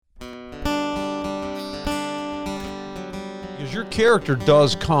Because your character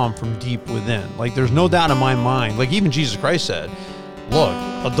does come from deep within. Like, there's no doubt in my mind. Like, even Jesus Christ said, look,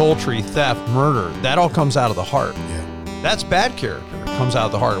 adultery, theft, murder, that all comes out of the heart. Yeah. That's bad character. It comes out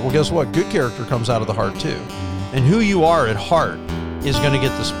of the heart. Well, guess what? Good character comes out of the heart, too. And who you are at heart is going to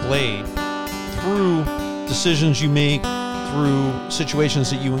get displayed through decisions you make, through situations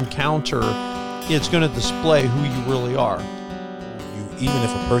that you encounter. It's going to display who you really are. Even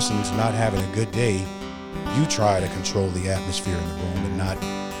if a person's not having a good day, you try to control the atmosphere in the room and not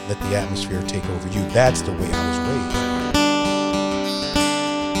let the atmosphere take over you. That's the way I was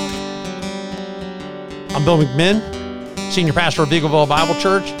raised. I'm Bill McMinn, Senior Pastor of Eagleville Bible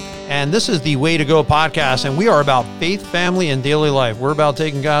Church, and this is the Way to Go podcast, and we are about faith, family, and daily life. We're about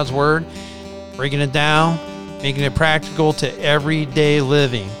taking God's Word, breaking it down, making it practical to everyday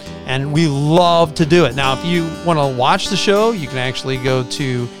living, and we love to do it. Now, if you want to watch the show, you can actually go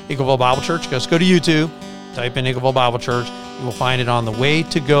to Eagleville Bible Church. Just go to YouTube, type in Eagleville Bible Church. You will find it on the Way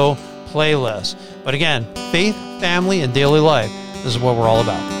to Go playlist. But again, faith, family, and daily life. This is what we're all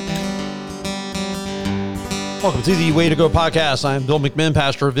about. Welcome to the Way to Go podcast. I'm Bill McMinn,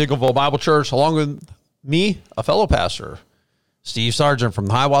 pastor of Eagleville Bible Church. Along with me, a fellow pastor, Steve Sargent from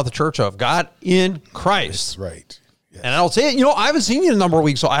the Hiawatha Church of God in Christ. That's right. Yes. And I'll say it, I haven't seen you in a number of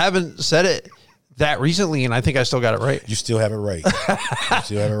weeks, so I haven't said it that recently, and I think I still got it right. You still have it right. You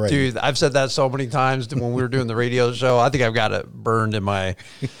still have it right. Dude, I've said that so many times when we were doing the radio show. I think I've got it burned in my...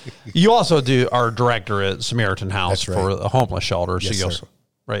 You also are director at Samaritan House for a homeless shelter. Yes, so sir.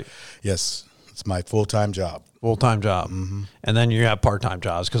 Right. Yes, it's my full-time job. Full-time job. Mm-hmm. And then you have part-time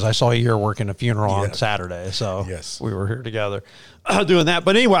jobs, because I saw you here working a funeral on Saturday. So we were here together doing that.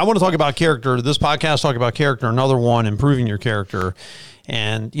 But anyway, I want to talk about character. This podcast talk about character. Another one, improving your character.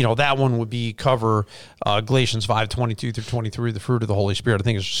 And, that one would be cover Galatians 5:22 through 23, the fruit of the Holy Spirit. I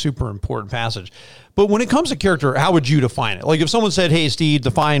think it's a super important passage. But when it comes to character, how would you define it? Like if someone said, hey, Steve,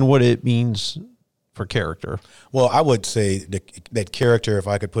 define what it means for character. Well, I would say that character, if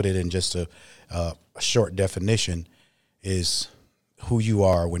I could put it in just a short definition, is who you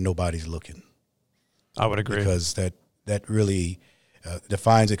are when nobody's looking. I would agree. Because that really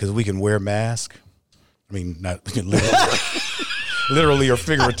defines it, because we can wear masks. I mean, not literally or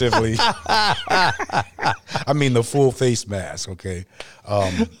figuratively. I mean the full face mask, okay?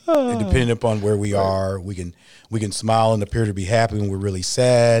 And depending upon where we are, we can smile and appear to be happy when we're really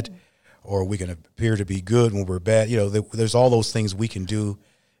sad, or we can appear to be good when we're bad. There's all those things we can do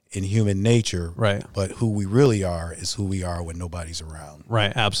in human nature, right? But who we really are is who we are when nobody's around.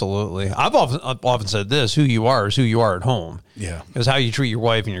 Right, absolutely. I've often said this: who you are is who you are at home. Yeah, because how you treat your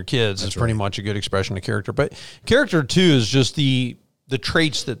wife and your kids is pretty much a good expression of character. But character too is just the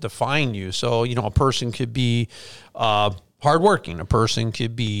traits that define you. So a person could be hardworking, a person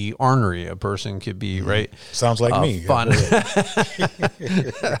could be ornery, a person could be right. Sounds like me. Fun.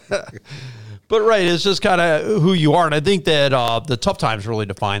 But right, it's just kind of who you are. And I think that the tough times really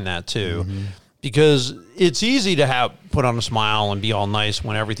define that too, because it's easy to put on a smile and be all nice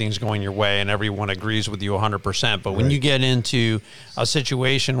when everything's going your way and everyone agrees with you 100%. But when you get into a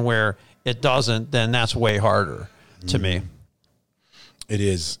situation where it doesn't, then that's way harder to me. It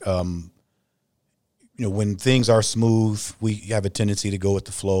is. When things are smooth, we have a tendency to go with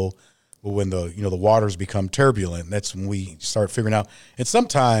the flow. But when the waters become turbulent, that's when we start figuring out. And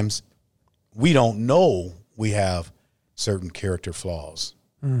sometimes we don't know we have certain character flaws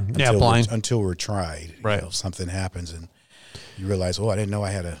until we're tried. Right. Something happens and you realize, I didn't know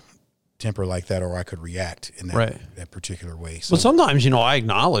I had a temper like that, or I could react in that particular way. So, but sometimes, I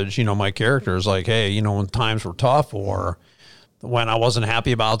acknowledge, my character is like, hey, when times were tough or when I wasn't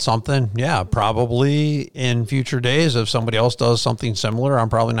happy about something, probably in future days, if somebody else does something similar, I'm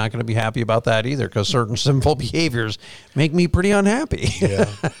probably not going to be happy about that either, because certain sinful behaviors make me pretty unhappy.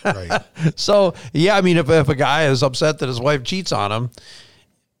 Yeah, right. So, if a guy is upset that his wife cheats on him,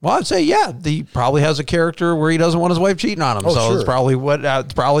 well, I'd say, he probably has a character where he doesn't want his wife cheating on him. It's probably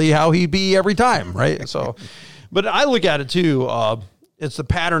it's probably how he'd be every time, right? So, but I look at it too. It's the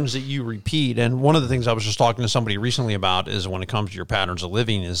patterns that you repeat. And one of the things I was just talking to somebody recently about is when it comes to your patterns of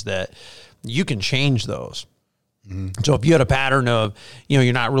living is that you can change those. Mm-hmm. So if you had a pattern of,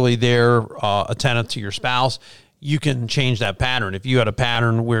 you're not really there attentive to your spouse, you can change that pattern. If you had a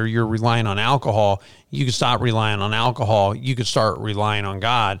pattern where you're relying on alcohol, you can stop relying on alcohol. You could start relying on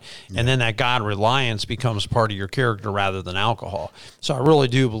God. Yeah. And then that God reliance becomes part of your character rather than alcohol. So I really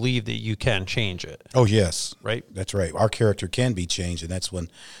do believe that you can change it. Oh, yes. Right? That's right. Our character can be changed. And that's one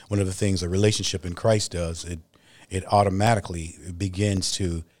of the things a relationship in Christ does. It automatically begins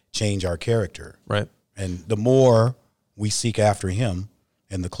to change our character. Right. And the more we seek after him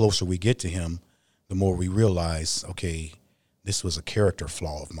and the closer we get to him, the more we realize, okay, this was a character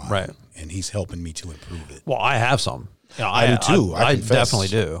flaw of mine. Right. And he's helping me to improve it. Well, I have some. You know, I do too. I definitely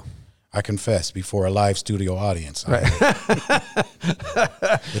do. I confess before a live studio audience. Right.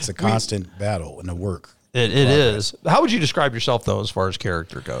 It's a constant battle in the work. It is. How would you describe yourself, though, as far as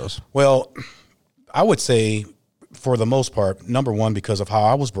character goes? Well, I would say, for the most part, number one, because of how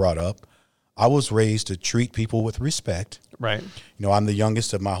I was brought up, I was raised to treat people with respect. Right. You know, I'm the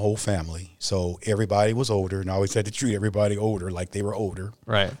youngest of my whole family, so everybody was older, and I always had to treat everybody older like they were older.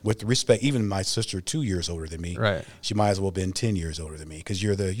 Right. With respect. Even my sister, 2 years older than me. Right. She might as well have been 10 years older than me, because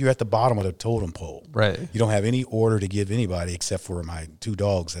you're at the bottom of the totem pole. Right. You don't have any order to give anybody except for my 2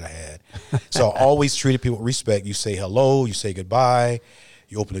 dogs that I had. So I always treated people with respect. You say hello, you say goodbye,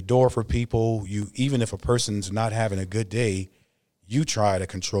 you open the door for people. Even if a person's not having a good day, you try to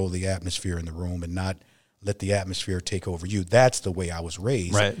control the atmosphere in the room and not let the atmosphere take over you. That's the way I was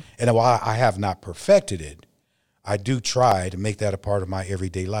raised. Right. And while I have not perfected it, I do try to make that a part of my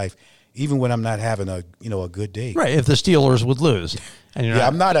everyday life, even when I'm not having a good day. Right. If the Steelers would lose. And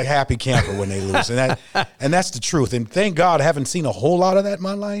I'm not a happy camper when they lose. And that's the truth. And thank God I haven't seen a whole lot of that in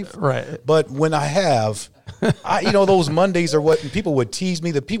my life. Right. But when I have, those Mondays are what people would tease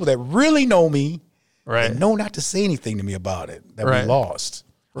me, the people that really know me, right, and know not to say anything to me about it, that we lost.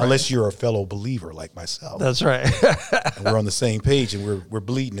 Right. Unless you're a fellow believer like myself. That's right. And we're on the same page and we're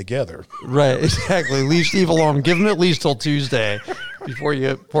bleeding together. Right, exactly. Leave Steve alone. Give him at least till Tuesday before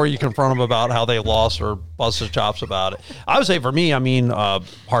you confront him about how they lost or bust his chops about it. I would say for me,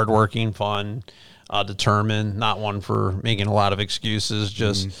 hardworking, fun, determined, not one for making a lot of excuses,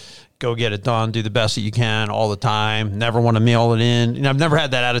 just go get it done, do the best that you can all the time, never want to mail it in. I've never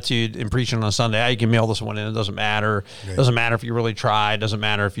had that attitude in preaching on a Sunday. You can mail this one in, it doesn't matter. It doesn't matter if you really try. It doesn't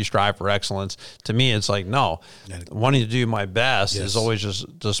matter if you strive for excellence. To me, it's like, no, wanting to do my best is always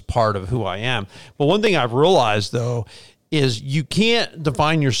just part of who I am. But one thing I've realized, though, is you can't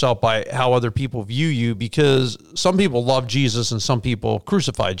define yourself by how other people view you, because some people love Jesus and some people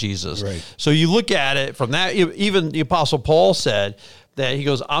crucify Jesus. Right. So you look at it from that. Even the Apostle Paul said that he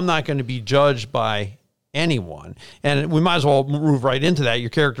goes, I'm not going to be judged by anyone. And we might as well move right into that. Your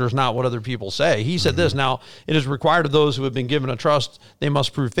character is not what other people say. He said this, now it is required of those who have been given a trust, they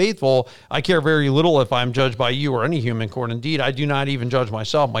must prove faithful. I care very little if I'm judged by you or any human court. Indeed, I do not even judge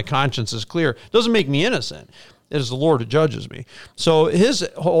myself. My conscience is clear. It doesn't make me innocent. It is the Lord who judges me. So his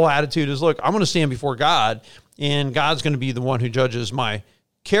whole attitude is, look, I'm going to stand before God, and God's going to be the one who judges my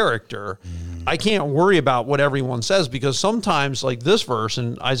character. I can't worry about what everyone says, because sometimes, like this verse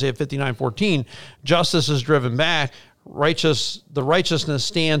in Isaiah 59:14, justice is driven back, the righteousness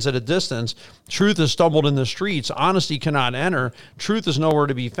stands at a distance, truth is stumbled in the streets, honesty cannot enter, truth is nowhere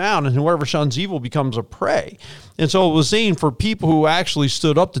to be found, and whoever shuns evil becomes a prey. And so it was saying, for people who actually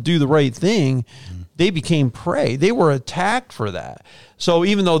stood up to do the right thing, they became prey. They were attacked for that. So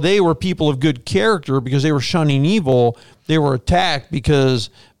even though they were people of good character because they were shunning evil, they were attacked because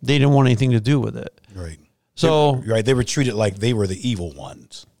they didn't want anything to do with it. Right. So they were treated like they were the evil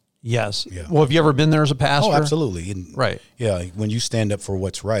ones. Yes. Yeah. Well, have you ever been there as a pastor? Oh, absolutely. And right. Yeah. When you stand up for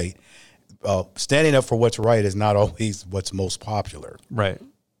what's right, standing up for what's right is not always what's most popular. Right.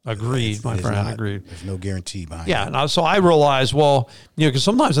 Agreed, my friend. Agreed. There's no guarantee behind it. Yeah. And so I realized, well, because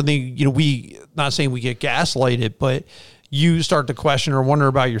sometimes I think, not saying we get gaslighted, but you start to question or wonder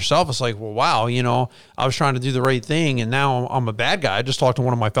about yourself. It's like, well, wow, I was trying to do the right thing, and now I'm a bad guy. I just talked to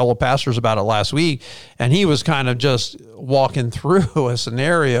one of my fellow pastors about it last week, and he was kind of just walking through a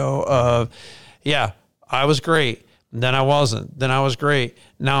scenario of, yeah, I was great, then I wasn't, then I was great,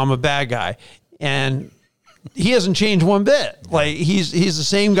 now I'm a bad guy. And he hasn't changed one bit. Like he's the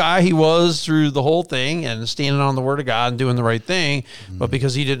same guy he was through the whole thing and standing on the word of God and doing the right thing. But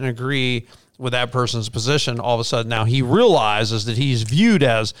because he didn't agree with that person's position, all of a sudden now he realizes that he's viewed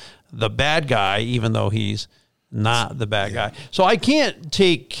as the bad guy, even though he's not the bad guy. So I can't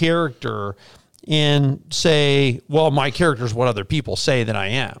take character and say, well, my character is what other people say that I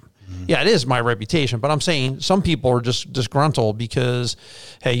am. Yeah, it is my reputation, but I'm saying some people are just disgruntled because,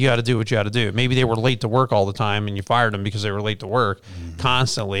 hey, you got to do what you got to do. Maybe they were late to work all the time and you fired them because they were late to work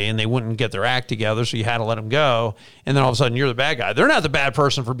constantly and they wouldn't get their act together, so you had to let them go. And then all of a sudden you're the bad guy. They're not the bad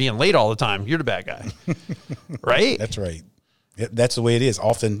person for being late all the time. You're the bad guy, right? That's right. That's the way it is.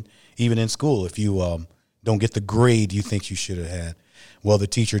 Often, even in school, if you don't get the grade you think you should have had, well, the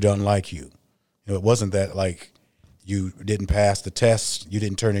teacher doesn't like you. It wasn't that like you didn't pass the test, you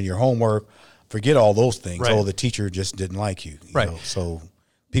didn't turn in your homework, forget all those things. Right. Oh, the teacher just didn't like you. Right. So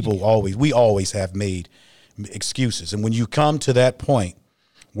we always have made excuses. And when you come to that point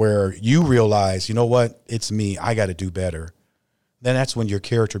where you realize, you know what, it's me, I got to do better, then that's when your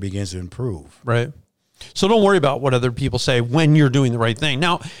character begins to improve. Right. So don't worry about what other people say when you're doing the right thing.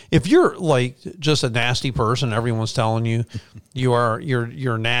 Now, if you're like just a nasty person, everyone's telling you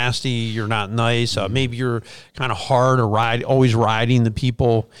you're nasty, you're not nice. Maybe you're kind of hard or always riding the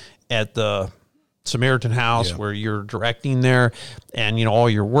people at the Samaritan house where you're directing there, and all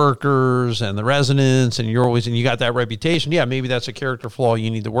your workers and the residents, and you got that reputation. Yeah, maybe that's a character flaw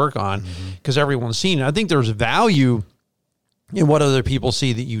you need to work on because everyone's seen it. I think there's value in what other people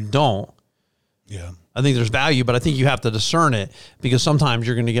see that you don't. Yeah. I think there's value, but I think you have to discern it because sometimes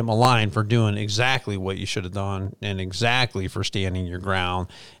you're going to get maligned for doing exactly what you should have done and exactly for standing your ground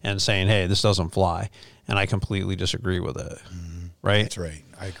and saying, hey, this doesn't fly. And I completely disagree with it. Right? That's right.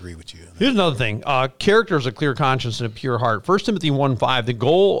 I agree with you. Here's another thing. Character is a clear conscience and a pure heart. 1 Timothy 1:5, the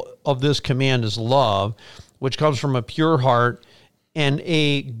goal of this command is love, which comes from a pure heart and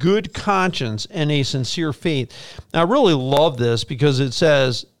a good conscience and a sincere faith. Now, I really love this because it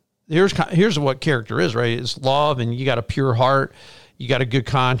says, here's what character is, right? It's love, and you got a pure heart, you got a good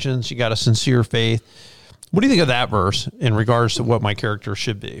conscience, you got a sincere faith. What do you think of that verse in regards to what my character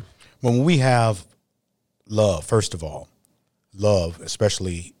should be? When we have love, first of all, love,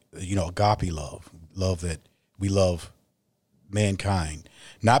 especially, agape love that we love mankind,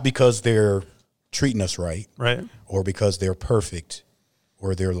 not because they're treating us right, or because they're perfect,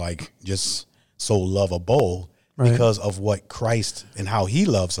 or they're like just so lovable, because of what Christ and how he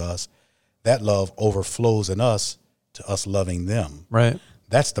loves us. That love overflows in us to us loving them. Right.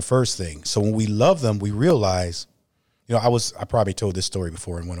 That's the first thing. So when we love them, we realize, I probably told this story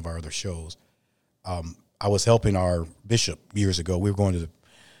before in one of our other shows. I was helping our bishop years ago. We were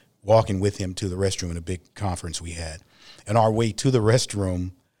walking with him to the restroom in a big conference we had. And our way to the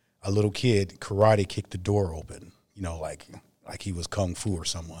restroom, a little kid karate kicked the door open, like he was kung fu or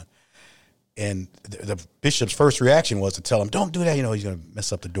someone. And the bishop's first reaction was to tell him, don't do that. He's going to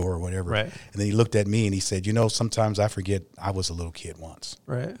mess up the door or whatever. Right. And then he looked at me and he said, sometimes I forget I was a little kid once.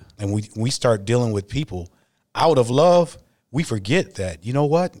 Right. And we start dealing with people out of love. We forget that, you know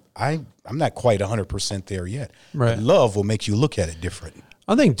what? I'm not quite 100% there yet. Right. But love will make you look at it different.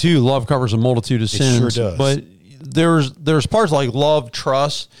 I think, too, love covers a multitude of sins. It sure does. But there's parts like love,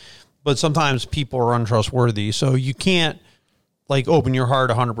 trust, but sometimes people are untrustworthy. So you can't, open your heart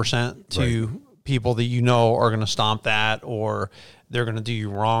 100% to people that are going to stomp that, or they're going to do you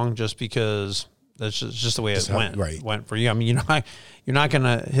wrong just because that's just the way it went for you. I mean, you're not going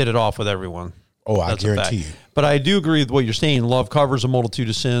to hit it off with everyone. Oh, I guarantee you. But I do agree with what you're saying. Love covers a multitude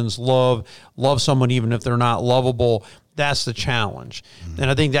of sins. Love someone even if they're not lovable. That's the challenge. Mm-hmm.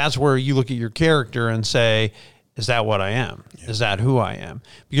 And I think that's where you look at your character and say, is that what I am? Yeah. Is that who I am?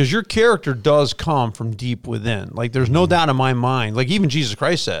 Because your character does come from deep within. There's no doubt in my mind. Even Jesus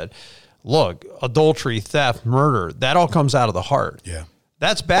Christ said, look, adultery, theft, murder, that all comes out of the heart. Yeah.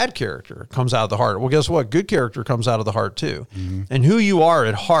 That's bad character, comes out of the heart. Well, guess what? Good character comes out of the heart too. Mm-hmm. And who you are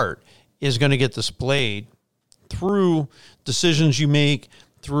at heart is going to get displayed through decisions you make,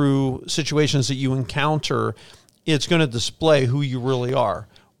 through situations that you encounter. It's going to display who you really are,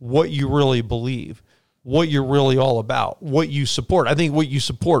 what you really believe, what you're really all about, what you support. I think what you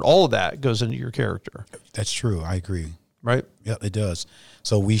support, all of that goes into your character. That's true. I agree. Right? Yeah, it does.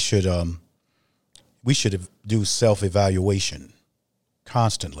 So we should do self-evaluation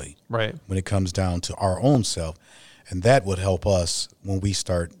constantly. Right. When it comes down to our own self, and that would help us when we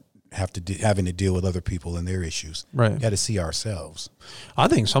start having to deal with other people and their issues. Right. We got to see ourselves. I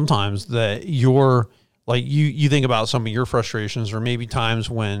think sometimes that you're you think about some of your frustrations, or maybe times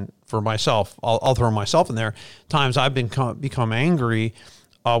when, for myself, I'll throw myself in there, times I've become angry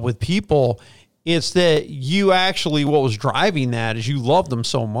with people. It's that you actually, what was driving that is you loved them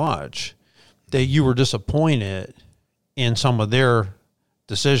so much that you were disappointed in some of their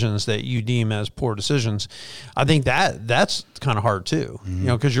decisions that you deem as poor decisions. I think that's kind of hard too,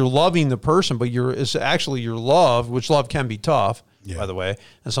 because you're loving the person, but it's actually your love, which love can be tough, by the way.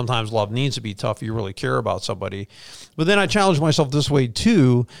 And sometimes love needs to be tough if you really care about somebody. But then I challenge myself this way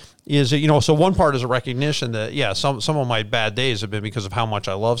too, is that, so one part is a recognition that, some of my bad days have been because of how much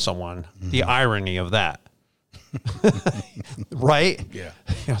I love someone. Mm-hmm. The irony of that. Right?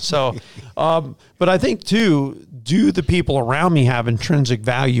 Yeah. So, but I think too, do the people around me have intrinsic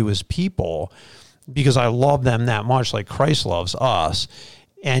value as people because I love them that much, like Christ loves us?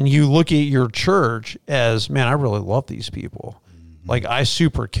 And you look at your church as, man, I really love these people. Mm-hmm. I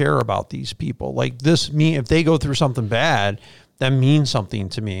super care about these people. If they go through something bad, that means something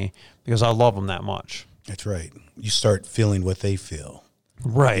to me because I love them that much. That's right. You start feeling what they feel.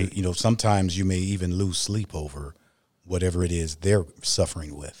 Right. Sometimes you may even lose sleep over whatever it is they're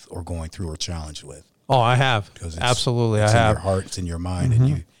suffering with or going through or challenged with. Oh, I have. Absolutely, I have. It's in your heart, it's in your mind, mm-hmm.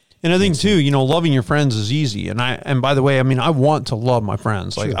 and And I think too, you know, loving your friends is easy. And by the way, I mean, I want to love my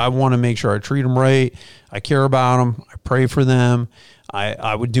friends. Like, I want to make sure I treat them right. I care about them. I pray for them.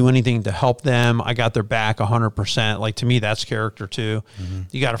 I would do anything to help them. I got their back 100%. Like, to me, that's character too. Mm-hmm.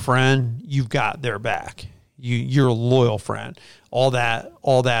 You got a friend, you've got their back. You're a loyal friend. All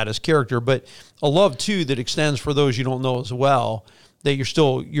that is character. But a love too that extends for those you don't know as well, that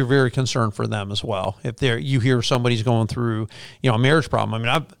you're very concerned for them as well. If you hear somebody's going through, you know, a marriage problem.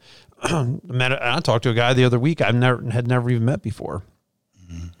 I mean, I talked to a guy the other week had never even met before.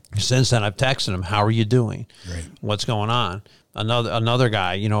 Mm-hmm. Since then, I've texted him, "How are you doing? Right. What's going on?" Another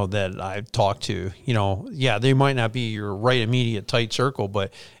guy, you know, that I've talked to, you know, yeah, they might not be your right immediate tight circle,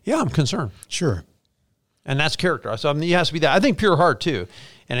 but yeah, I'm concerned. Sure. And that's character. So I mean, it has to be that. I think pure heart too,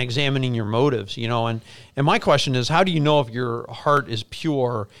 and examining your motives, you know. And my question is, how do you know if your heart is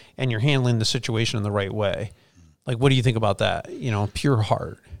pure and you're handling the situation in the right way? Like, what do you think about that? You know, pure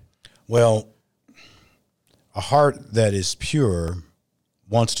heart. Well, a heart that is pure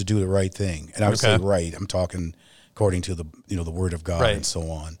wants to do the right thing, and I would say right. I'm talking according to the Word of God and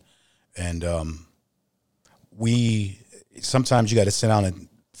so on. And sometimes you got to sit down and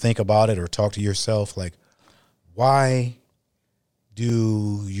think about it, or talk to yourself, like, why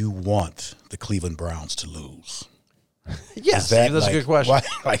do you want the Cleveland Browns to lose? Yes, that's a good question. Why,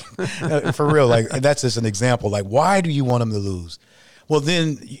 like, for real, like, that's just an example. Like, why do you want them to lose? Well,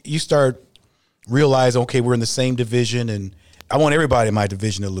 then you start realizing, okay, we're in the same division, and I want everybody in my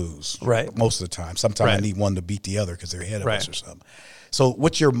division to lose. Right. Most of the time. Sometimes I need one to beat the other because they're ahead of us or something. So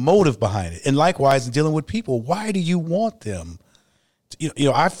what's your motive behind it? And likewise, in dealing with people, why do you want them? You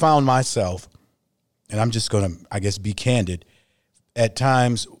know, I found myself, and I'm just going to, I guess, be candid, at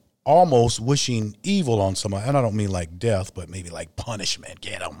times almost wishing evil on somebody. And I don't mean like death, but maybe like punishment,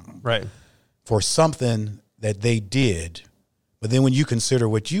 get them. Right. For something that they did. But then when you consider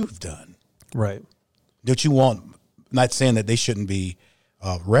what you've done. Right. Don't you want, not saying that they shouldn't be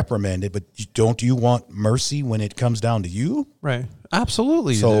reprimanded, but don't you want mercy when it comes down to you? Right.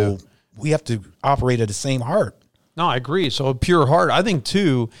 Absolutely. So we have to operate at the same heart. No, I agree. So a pure heart, I think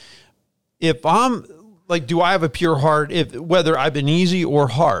too, if I'm like, do I have a pure heart, whether I've been easy or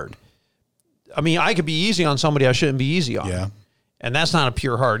hard? I mean, I could be easy on somebody I shouldn't be easy on. Yeah. And that's not a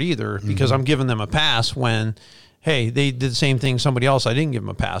pure heart either, because I'm giving them a pass when, hey, they did the same thing somebody else, I didn't give them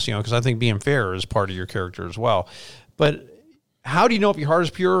a pass, you know, because I think being fair is part of your character as well. But how do you know if your heart is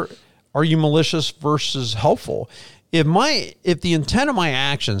pure? Are you malicious versus helpful? If the intent of my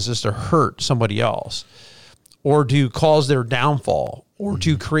actions is to hurt somebody else, or to cause their downfall, or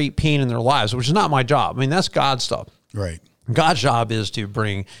to create pain in their lives, which is not my job. I mean, that's God's stuff. Right. God's job is to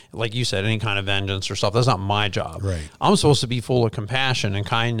bring, like you said, any kind of vengeance or stuff. That's not my job. Right. I'm supposed to be full of compassion and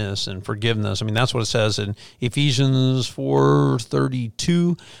kindness and forgiveness. I mean, that's what it says in Ephesians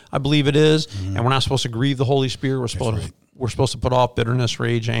 4:32, I believe it is. Mm-hmm. And we're not supposed to grieve the Holy Spirit. We're supposed to put off bitterness,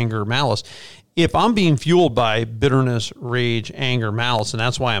 rage, anger, malice. If I'm being fueled by bitterness, rage, anger, malice, and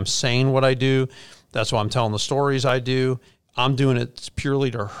that's why I'm saying what I do, that's why I'm telling the stories I do, I'm doing it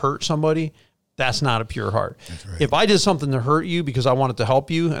purely to hurt somebody, that's not a pure heart. Right. If I did something to hurt you because I wanted to help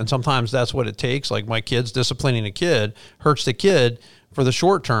you, and sometimes that's what it takes, like my kids, disciplining a kid hurts the kid for the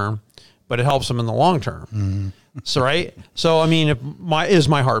short term, but it helps them in the long term. Mm-hmm. So, right? So, I mean, is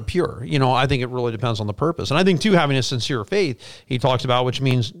my heart pure? You know, I think it really depends on the purpose. And I think, too, having a sincere faith, he talks about, which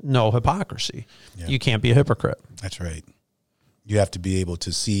means no hypocrisy. Yeah. You can't be a hypocrite. That's right. You have to be able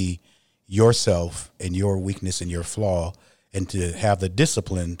to see yourself and your weakness and your flaw, and to have the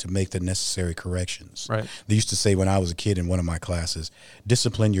discipline to make the necessary corrections. Right. They used to say when I was a kid in one of my classes,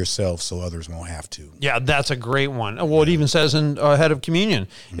 discipline yourself so others won't have to. Yeah, that's a great one. Well, it even says in Head of Communion,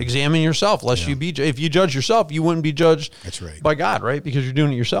 examine yourself, lest you be, if you judge yourself, you wouldn't be judged by God, right? Because you're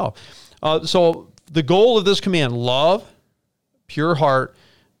doing it yourself. So the goal of this command, love, pure heart,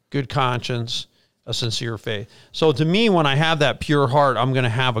 good conscience, a sincere faith. So to me, when I have that pure heart, I'm going to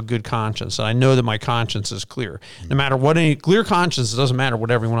have a good conscience. And I know that my conscience is clear. No matter what, any clear conscience, it doesn't matter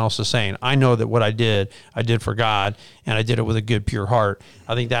what everyone else is saying. I know that what I did for God, and I did it with a good, pure heart.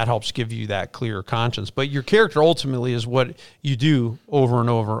 I think that helps give you that clear conscience. But your character ultimately is what you do over and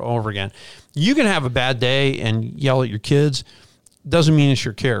over and over again. You can have a bad day and yell at your kids. Doesn't mean it's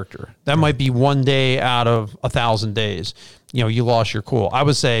your character. That might be one day out of 1,000 days. You know, you lost your cool. I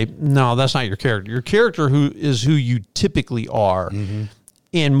would say, no, that's not your character. Your character is who you typically are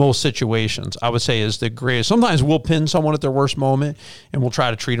in most situations, I would say, is the greatest. Sometimes we'll pin someone at their worst moment and we'll try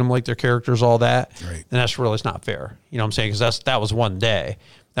to treat them like their character's all that. Right. And that's really, it's not fair. You know what I'm saying? Because that was one day.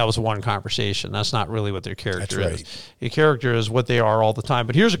 That was one conversation. That's not really what their character is. Your character is what they are all the time.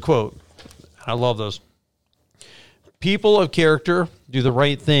 But here's a quote. I love those. people of character do the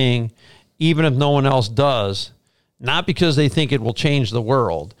right thing, even if no one else does, not because they think it will change the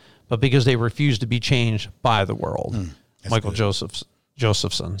world, but because they refuse to be changed by the world. Michael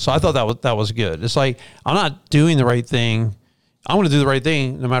Josephson. So I thought that was good. It's like, I'm not doing the right thing. I'm going to do the right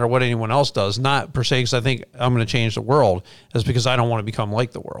thing no matter what anyone else does, not per se because I think I'm going to change the world. It's because I don't want to become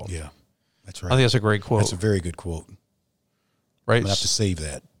like the world. Yeah, that's right. I think that's a great quote. That's a very good quote. Right? I'm going to have to save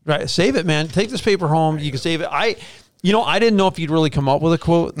that. Right. Save it, man. Take this paper home. You can save it. I didn't know if you'd really come up with a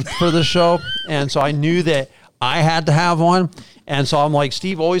quote for this show. And so I knew that I had to have one. And so I'm like,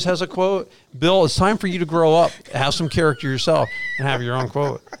 Steve always has a quote. Bill, it's time for you to grow up, have some character yourself, and have your own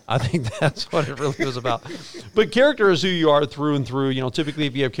quote. I think that's what it really was about. But character is who you are through and through. Typically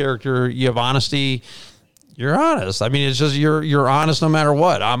if you have character, you have honesty. You're honest. I mean, it's just you're honest no matter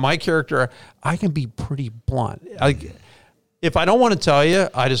what. My character, I can be pretty blunt. If I don't want to tell you,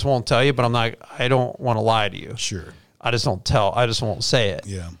 I just won't tell you, but I don't want to lie to you. Sure. I just won't say it.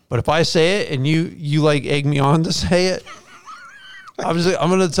 Yeah. But if I say it and you like egg me on to say it, I'm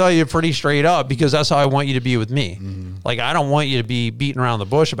going to tell you pretty straight up because that's how I want you to be with me. Mm-hmm. Like, I don't want you to be beating around the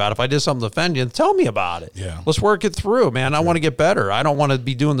bush about it. If I did something to offend you, tell me about it. Yeah. Let's work it through, man. Sure. I want to get better. I don't want to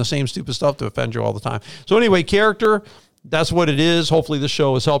be doing the same stupid stuff to offend you all the time. So anyway, character, that's what it is. Hopefully this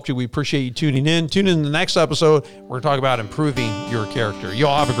show has helped you. We appreciate you tuning in. Tune in to the next episode. We're going to talk about improving your character.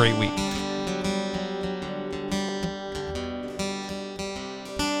 Y'all have a great week.